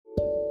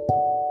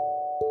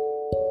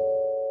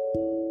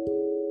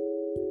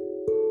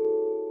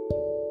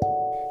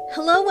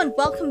Hello and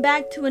welcome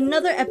back to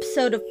another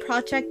episode of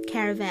Project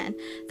Caravan,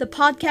 the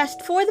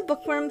podcast for the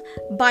bookworm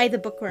by the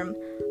bookworm.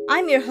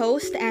 I'm your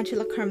host,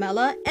 Angela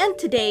Carmela, and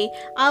today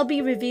I'll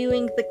be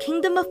reviewing The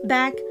Kingdom of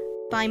Back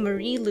by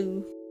Marie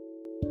Lu.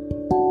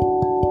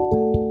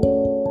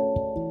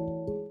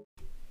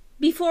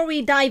 Before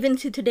we dive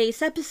into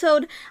today's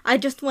episode, I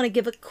just want to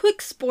give a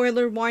quick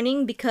spoiler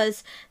warning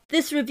because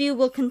this review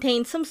will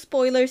contain some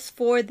spoilers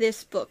for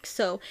this book.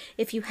 So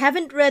if you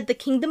haven't read The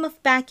Kingdom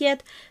of Back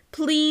yet,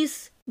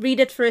 please read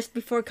it first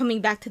before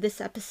coming back to this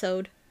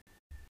episode.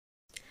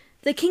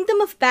 The Kingdom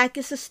of Back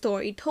is a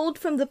story told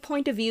from the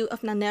point of view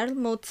of Nannerl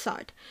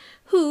Mozart,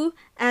 who,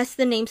 as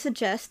the name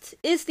suggests,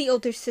 is the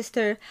older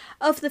sister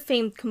of the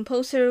famed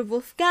composer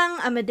Wolfgang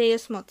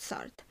Amadeus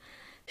Mozart.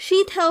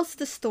 She tells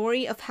the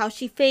story of how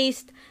she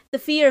faced the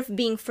fear of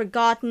being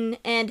forgotten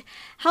and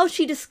how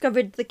she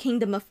discovered the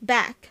Kingdom of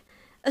Back.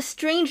 A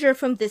stranger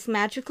from this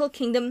magical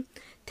kingdom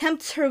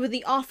tempts her with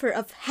the offer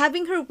of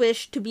having her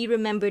wish to be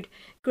remembered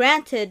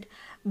granted,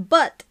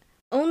 but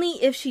only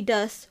if she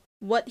does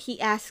what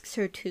he asks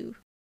her to.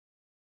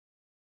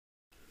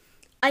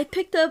 I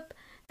picked up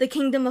The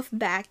Kingdom of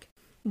Back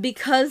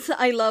because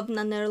I love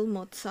Nannerl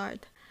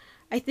Mozart.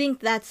 I think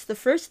that's the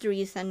first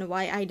reason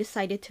why I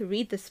decided to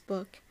read this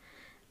book.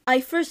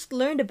 I first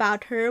learned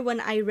about her when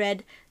I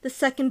read the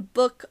second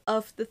book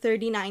of the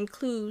 39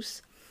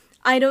 Clues.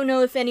 I don't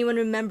know if anyone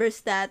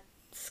remembers that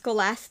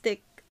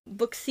Scholastic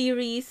book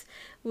series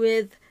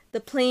with the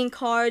playing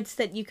cards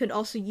that you could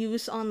also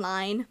use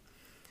online.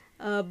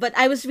 But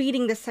I was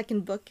reading the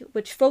second book,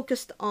 which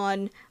focused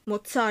on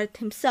Mozart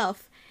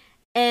himself,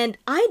 and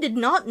I did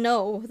not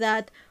know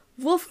that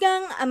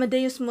Wolfgang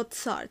Amadeus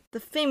Mozart,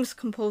 the famous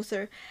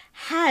composer,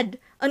 had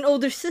an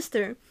older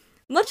sister,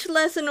 much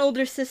less an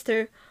older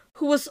sister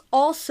who was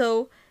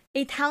also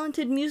a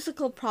talented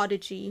musical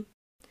prodigy.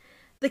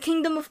 The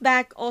Kingdom of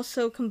Back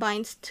also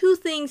combines two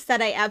things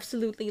that I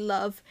absolutely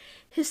love: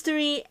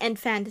 history and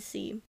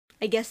fantasy.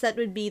 I guess that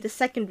would be the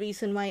second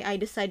reason why I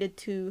decided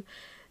to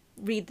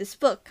read this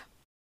book.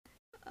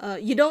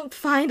 You don't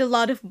find a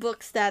lot of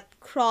books that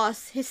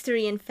cross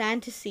history and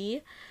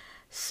fantasy,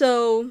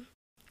 so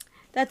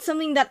that's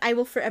something that I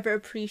will forever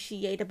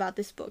appreciate about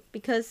this book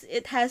because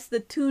it has the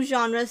two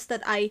genres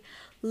that I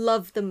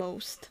love the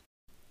most.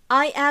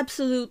 I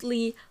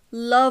absolutely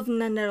love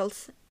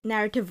Nannerl's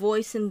narrative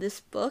voice in this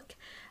book.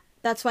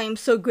 That's why I'm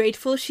so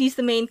grateful she's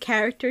the main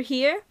character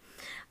here.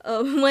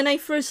 When I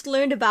first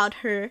learned about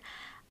her,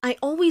 I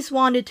always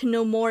wanted to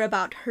know more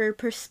about her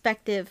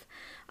perspective.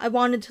 I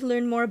wanted to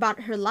learn more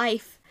about her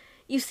life.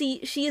 You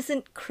see, she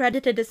isn't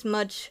credited as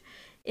much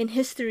in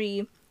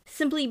history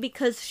simply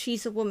because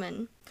she's a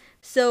woman.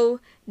 So,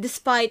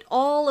 despite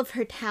all of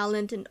her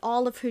talent and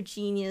all of her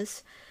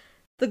genius,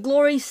 the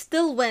glory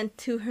still went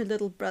to her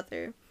little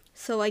brother.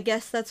 So I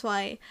guess that's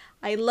why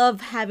I love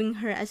having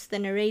her as the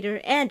narrator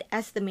and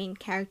as the main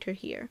character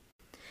here.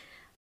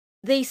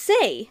 They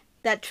say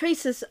that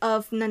traces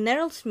of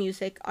Nannerl's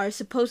music are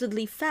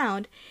supposedly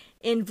found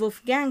in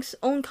Wolfgang's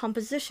own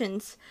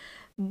compositions,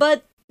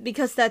 but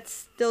because that's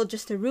still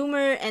just a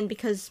rumor and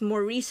because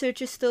more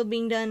research is still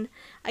being done,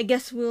 I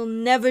guess we'll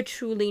never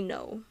truly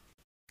know.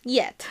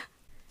 Yet.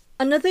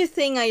 Another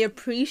thing I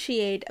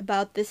appreciate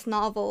about this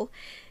novel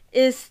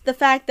is the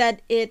fact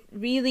that it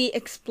really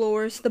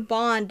explores the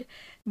bond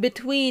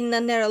between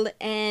Nannerl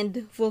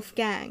and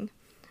Wolfgang.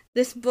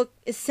 This book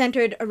is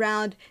centered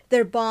around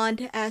their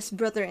bond as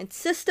brother and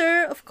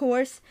sister, of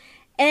course,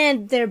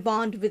 and their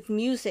bond with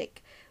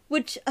music,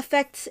 which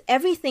affects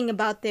everything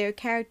about their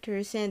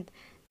characters and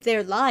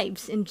their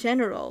lives in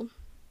general.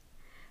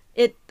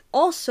 It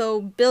also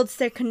builds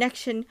their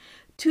connection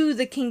to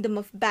the Kingdom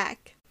of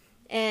Back,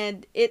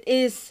 and it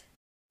is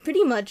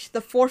pretty much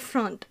the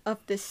forefront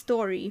of this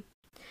story.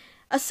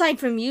 Aside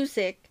from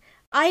music,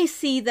 I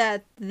see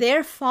that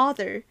their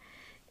father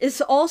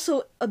is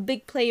also a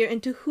big player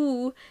into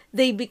who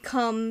they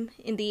become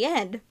in the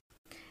end.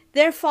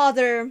 Their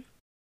father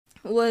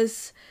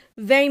was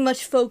very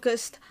much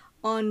focused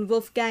on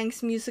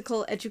Wolfgang's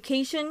musical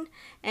education,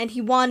 and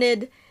he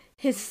wanted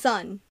his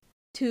son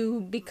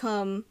to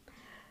become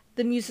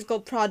the musical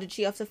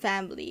prodigy of the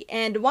family.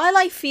 And while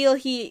I feel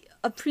he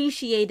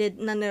appreciated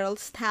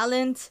Nannerl's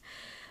talents,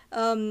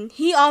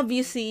 he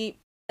obviously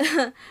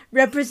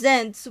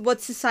represents what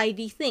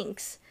society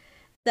thinks,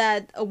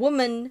 that a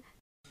woman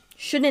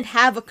shouldn't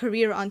have a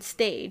career on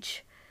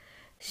stage.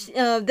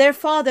 Their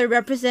father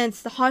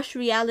represents the harsh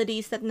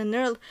realities that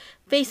Nannerl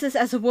faces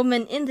as a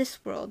woman in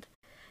this world.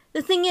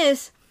 The thing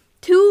is,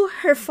 to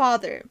her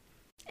father,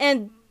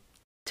 and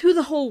to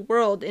the whole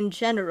world in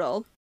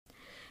general,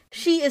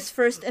 she is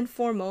first and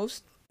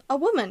foremost a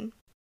woman.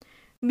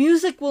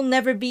 Music will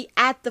never be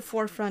at the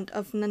forefront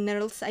of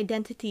Nannerl's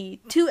identity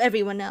to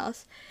everyone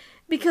else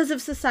because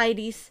of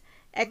society's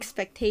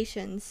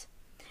expectations.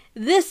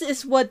 This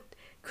is what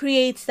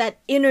creates that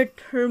inner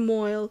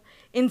turmoil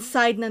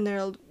inside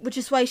Nannerl, which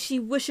is why she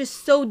wishes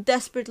so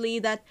desperately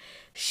that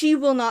she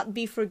will not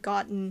be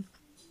forgotten.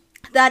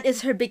 That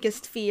is her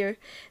biggest fear,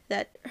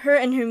 that her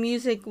and her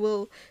music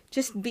will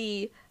just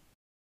be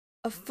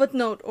a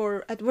footnote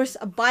or at worst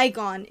a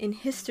bygone in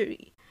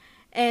history.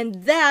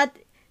 And that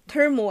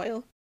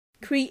turmoil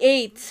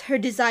creates her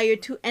desire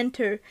to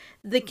enter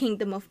the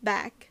kingdom of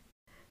Bak.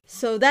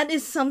 So that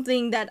is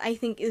something that I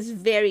think is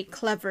very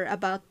clever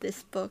about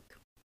this book.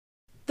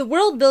 The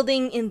world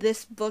building in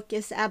this book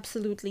is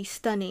absolutely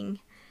stunning.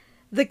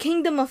 The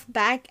kingdom of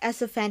Bak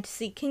as a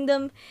fantasy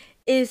kingdom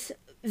is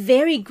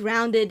very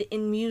grounded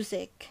in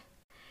music.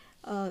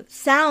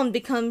 Sound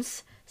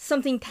becomes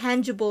something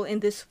tangible in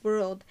this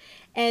world,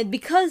 and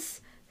because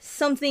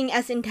something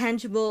as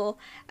intangible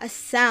as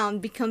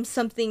sound becomes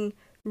something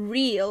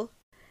real,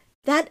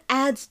 that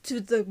adds to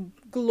the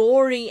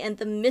glory and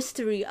the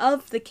mystery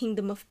of the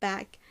kingdom of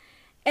Bak.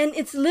 And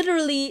it's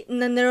literally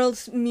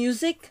Nannerl's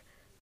music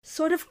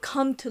sort of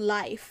come to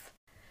life.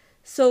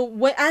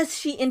 So as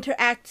she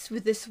interacts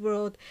with this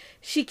world,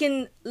 she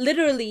can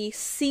literally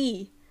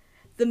see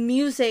the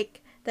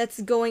music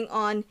that's going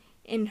on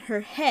in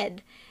her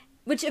head,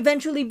 which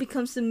eventually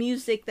becomes the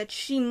music that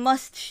she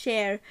must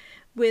share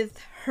with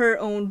her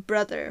own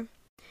brother.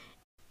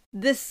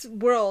 This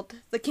world,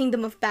 the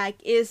kingdom of Bak,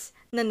 is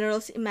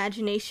Nannerl's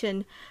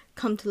imagination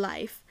come to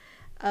life.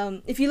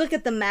 If you look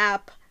at the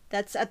map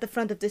that's at the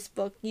front of this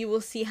book, you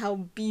will see how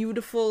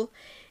beautiful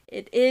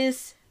it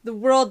is. The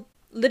world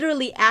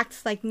literally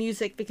acts like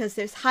music because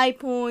there's high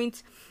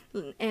points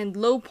and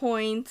low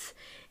points.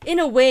 In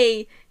a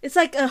way, it's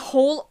like a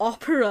whole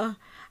opera,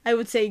 I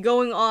would say,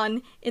 going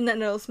on in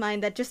Nannerl's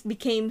mind that just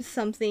became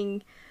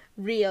something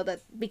real,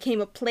 that became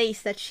a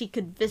place that she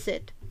could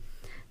visit.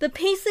 The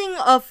pacing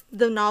of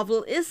the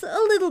novel is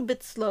a little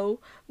bit slow,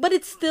 but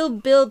it still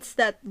builds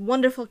that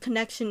wonderful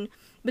connection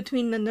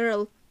between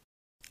Nannerl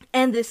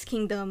and this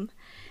kingdom.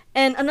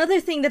 And another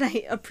thing that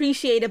I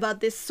appreciate about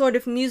this sort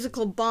of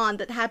musical bond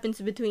that happens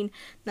between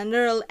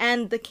Nannerl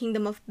and the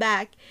kingdom of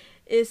Bak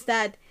is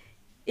that,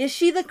 is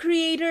she the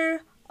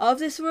creator of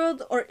this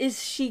world, or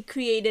is she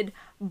created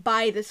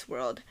by this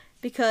world?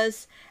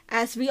 Because,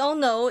 as we all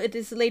know, it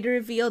is later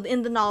revealed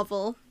in the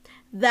novel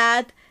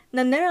that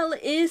Nannerl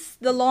is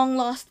the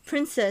long-lost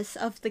princess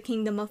of the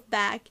kingdom of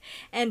Bak,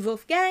 and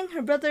Wolfgang,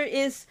 her brother,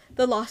 is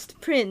the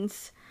lost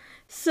prince.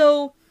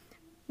 So,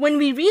 when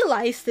we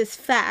realize this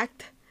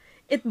fact,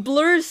 it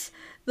blurs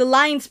the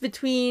lines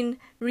between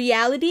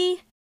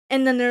reality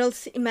and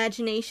Nannerl's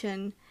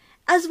imagination,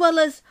 as well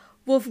as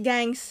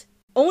Wolfgang's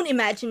own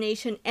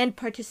imagination and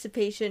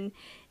participation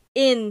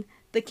in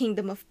the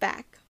kingdom of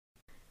Bak.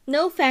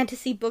 No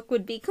fantasy book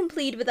would be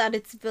complete without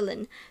its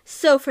villain,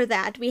 so for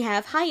that we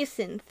have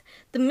Hyacinth,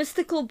 the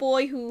mystical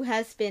boy who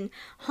has been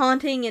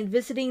haunting and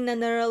visiting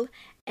Nannerl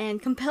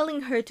and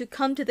compelling her to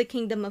come to the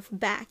kingdom of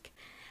Bak.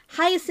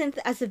 Hyacinth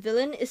as a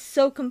villain is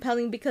so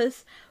compelling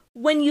because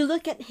when you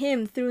look at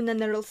him through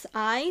Nannerl's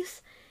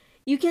eyes,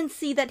 you can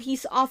see that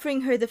he's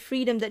offering her the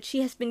freedom that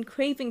she has been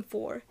craving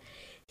for.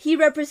 He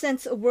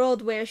represents a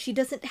world where she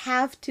doesn't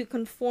have to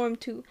conform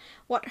to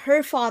what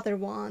her father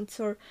wants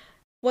or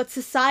what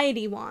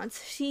society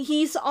wants.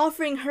 He's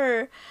offering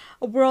her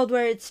a world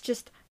where it's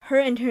just her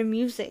and her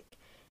music.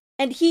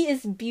 And he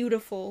is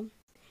beautiful.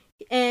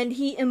 And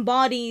he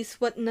embodies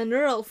what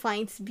Nannerl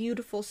finds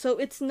beautiful. So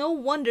it's no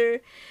wonder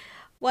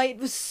why it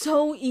was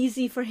so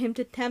easy for him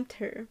to tempt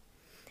her.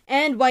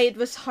 And why it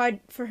was hard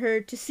for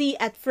her to see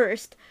at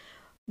first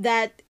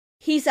that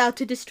he's out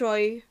to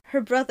destroy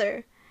her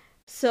brother.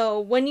 So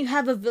when you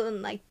have a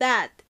villain like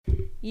that,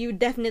 you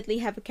definitely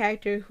have a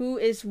character who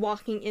is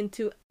walking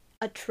into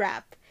a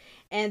trap.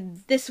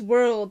 And this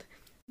world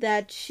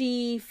that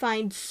she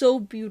finds so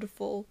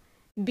beautiful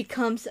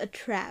becomes a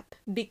trap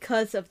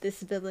because of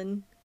this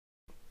villain.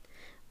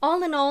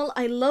 All in all,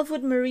 I love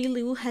what Marie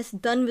Lu has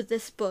done with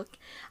this book.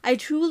 I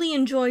truly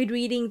enjoyed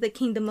reading The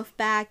Kingdom of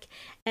Bak,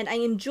 and I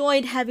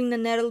enjoyed having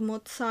Nannerl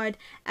Mozart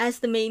as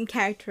the main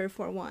character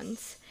for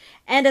once.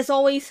 And as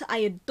always, I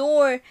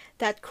adore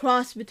that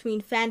cross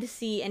between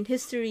fantasy and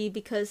history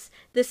because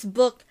this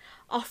book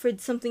offered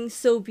something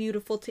so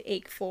beautiful to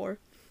ache for.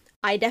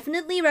 I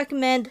definitely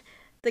recommend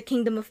The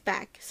Kingdom of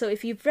Bak, so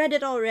if you've read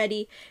it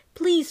already,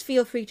 please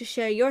feel free to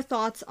share your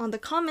thoughts on the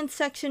comments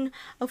section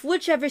of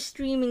whichever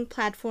streaming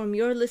platform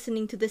you're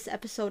listening to this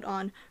episode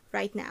on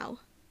right now.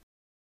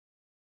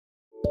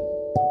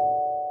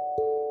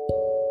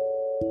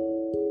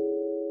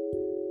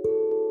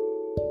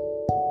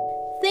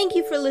 Thank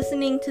you for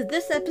listening to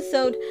this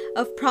episode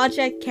of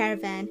Project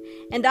Caravan,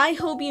 and I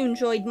hope you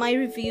enjoyed my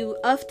review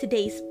of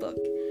today's book.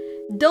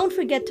 Don't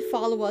forget to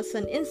follow us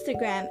on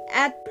Instagram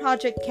at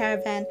Project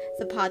Caravan,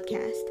 the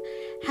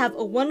podcast. Have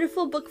a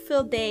wonderful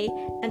book-filled day,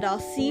 and I'll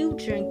see you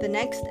during the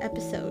next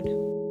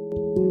episode.